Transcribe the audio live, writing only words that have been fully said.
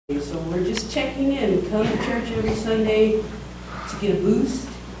So we're just checking in. Come to church every Sunday to get a boost.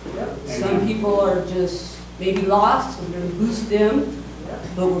 Some people are just maybe lost, so we're going to boost them.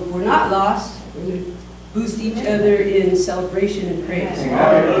 But if we're not lost, we're going to boost each other in celebration and praise.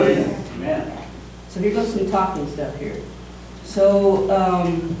 Amen. So here goes some talking stuff here. So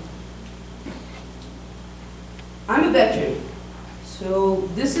I'm a veteran. So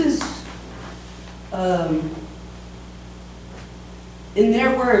this is, in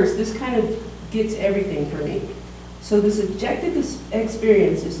their words, this kind of gets everything for me. So the subjective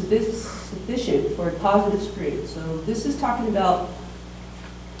experience is sufficient for a positive spirit. So this is talking about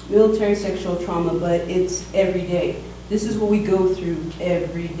military sexual trauma, but it's every day. This is what we go through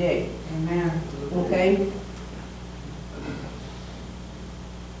every day. Amen. Okay?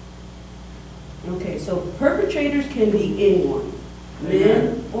 Okay, so perpetrators can be anyone.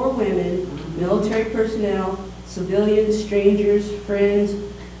 Men or women, military personnel, civilians, strangers, friends,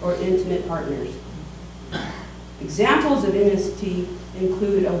 or intimate partners. Examples of MST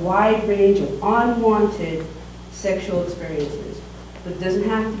include a wide range of unwanted sexual experiences. But it doesn't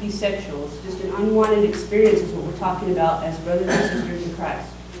have to be sexual. It's just an unwanted experience is what we're talking about as brothers and sisters in Christ.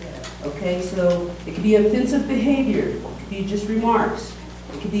 Okay, so it could be offensive behavior. It could be just remarks.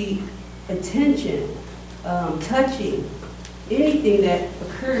 It could be attention, touching, anything that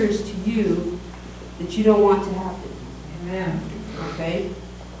occurs to you that you don't want to happen. Amen. Okay?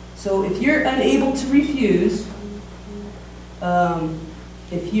 So if you're unable to refuse,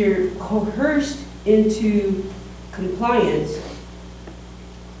 if you're coerced into compliance,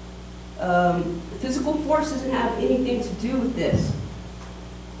 physical force doesn't have anything to do with this.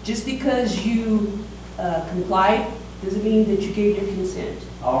 Just because you complied doesn't mean that you gave your consent.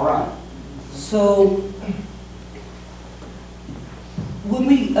 All right. So when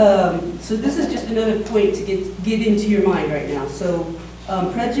we, so this is just another point to get into your mind right now. So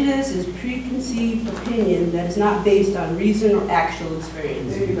prejudice is preconceived opinion that is not based on reason or actual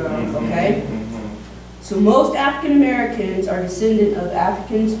experience. There you go. Okay? So most African Americans are descendant of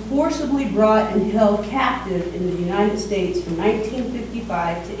Africans forcibly brought and held captive in the United States from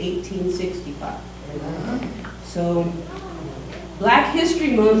 1955 to 1865. So Black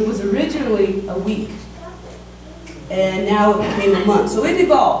History Month was originally a week, and now it became a month. So it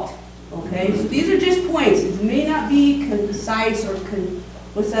evolved. Okay, so these are just points. It may not be concise or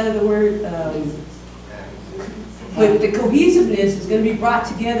what's that other word? But the cohesiveness is going to be brought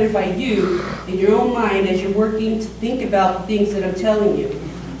together by you in your own mind as you're working to think about the things that I'm telling you.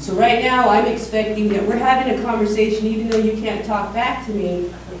 So right now I'm expecting that we're having a conversation, even though you can't talk back to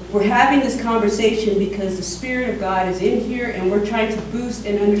me. We're having this conversation because the Spirit of God is in here and we're trying to boost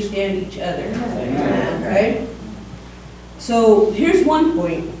and understand each other. Amen. Okay? So here's one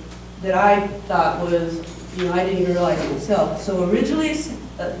point that I thought was, I didn't even realize it myself. So originally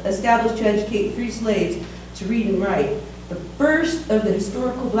established to educate free slaves to read and write. The first of the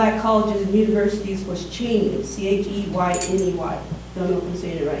historical black colleges and universities was Cheney, C-H-E-Y-N-E-Y. Don't know if I'm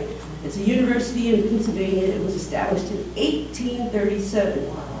saying it right. It's a university in Pennsylvania. It was established in 1837.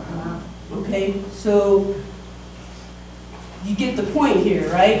 Okay, so you get the point here,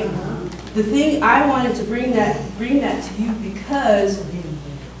 right? The thing I wanted to bring that to you because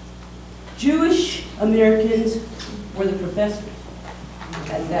Jewish Americans were the professors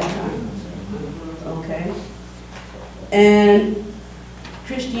at that time. Okay? And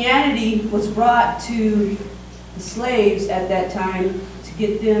Christianity was brought to the slaves at that time to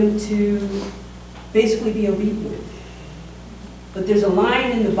get them to basically be obedient. But there's a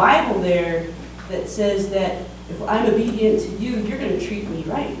line in the Bible there that says that if I'm obedient to you, you're going to treat me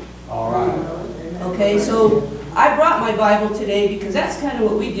right. All right. Okay, so I brought my Bible today because that's kind of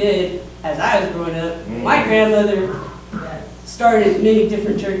what we did as I was growing up. My grandmother started many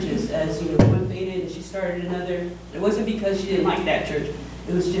different churches as, one faded and she started another. It wasn't because she didn't like that church.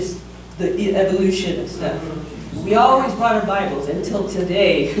 It was just the evolution of stuff. We always brought our Bibles until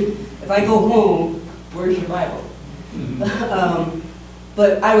today. If I go home, where's your Bible?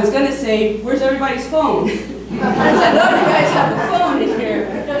 But I was going to say, where's everybody's phone? Because I know you guys have a phone in here,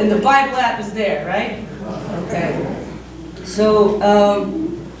 and the Bible app is there, right? Okay. So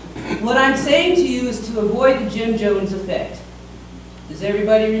what I'm saying to you is to avoid the Jim Jones effect. Does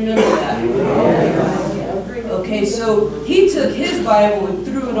everybody remember that? Okay, so he took his Bible and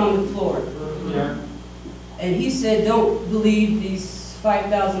threw it on the floor. And he said, don't believe these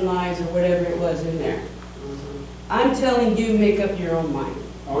 5,000 lies or whatever it was in there. I'm telling you, make up your own mind.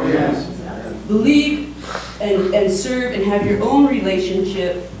 Oh, yes. Believe and serve and have your own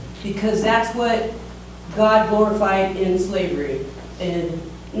relationship because that's what God glorified in slavery. And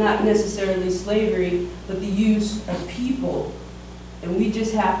not necessarily slavery, but the use of people And we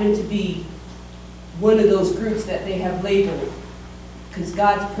just happen to be one of those groups that they have labeled. Because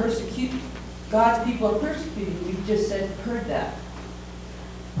God's people are persecuted. We've just heard that.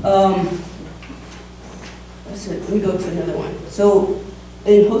 Let me go to another one. So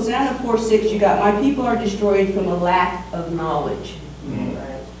in Hosanna 4:6, you got, my people are destroyed from a lack of knowledge.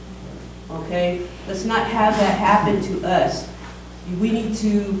 Okay? Let's not have that happen to us. We need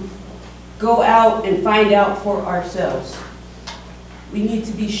to go out and find out for ourselves. We need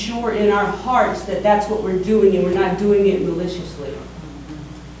to be sure in our hearts that that's what we're doing and we're not doing it maliciously.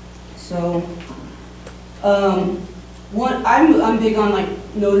 So, I'm big on like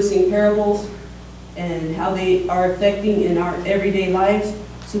noticing parables and how they are affecting in our everyday lives.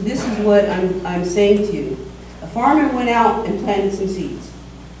 So this is what I'm saying to you. A farmer went out and planted some seeds.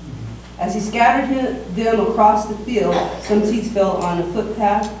 As he scattered them across the field, some seeds fell on a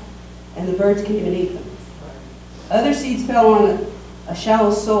footpath and the birds came and ate them. Other seeds fell on a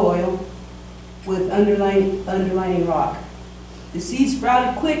shallow soil with underlying rock. The seeds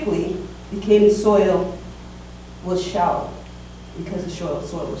sprouted quickly, became soil was shallow, because the soil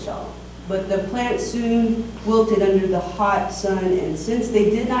was shallow. But the plants soon wilted under the hot sun, and since they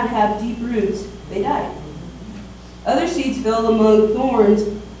did not have deep roots, they died. Other seeds fell among thorns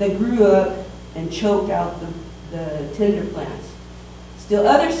that grew up and choked out the tender plants. Still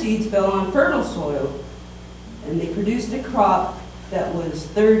other seeds fell on fertile soil, and they produced a crop that was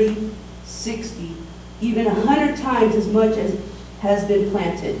 30, 60, even 100 times as much as has been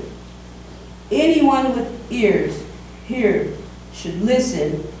planted. Anyone with ears here should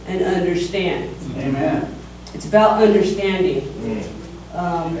listen and understand. Amen. It's about understanding.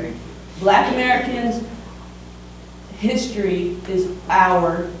 Black Americans' history is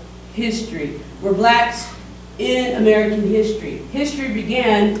our history. We're blacks in American history. History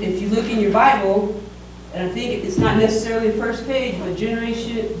began, if you look in your Bible, and I think it's not necessarily the first page, but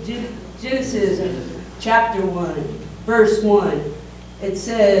Genesis chapter 1, verse 1. It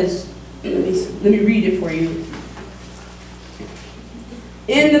says, let me read it for you.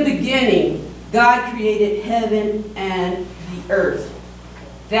 In the beginning, God created heaven and the earth.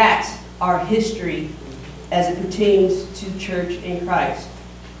 That's our history as it pertains to church in Christ.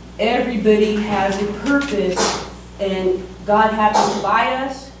 Everybody has a purpose, and God happened to buy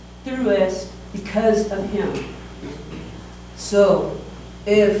us, through us, because of Him. So,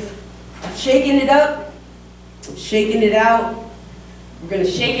 if I'm shaking it up, I'm shaking it out, we're going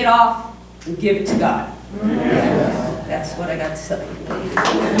to shake it off and give it to God. That's what I got to say.